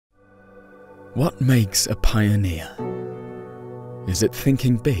What makes a pioneer? Is it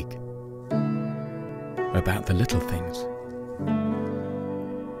thinking big about the little things?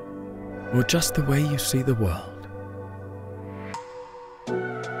 Or just the way you see the world?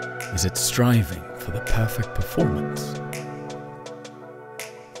 Is it striving for the perfect performance?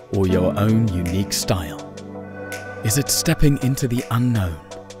 Or your own unique style? Is it stepping into the unknown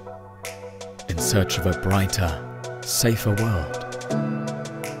in search of a brighter, safer world?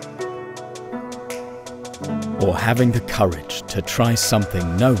 Or having the courage to try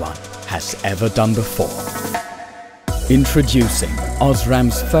something no one has ever done before? Introducing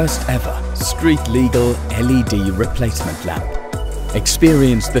OSRAM's first ever street-legal LED replacement lamp.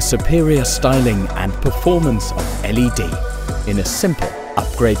 Experience the superior styling and performance of LED in a simple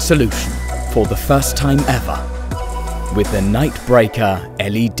upgrade solution for the first time ever with the Nightbreaker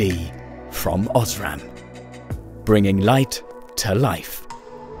LED from OSRAM, bringing light to life.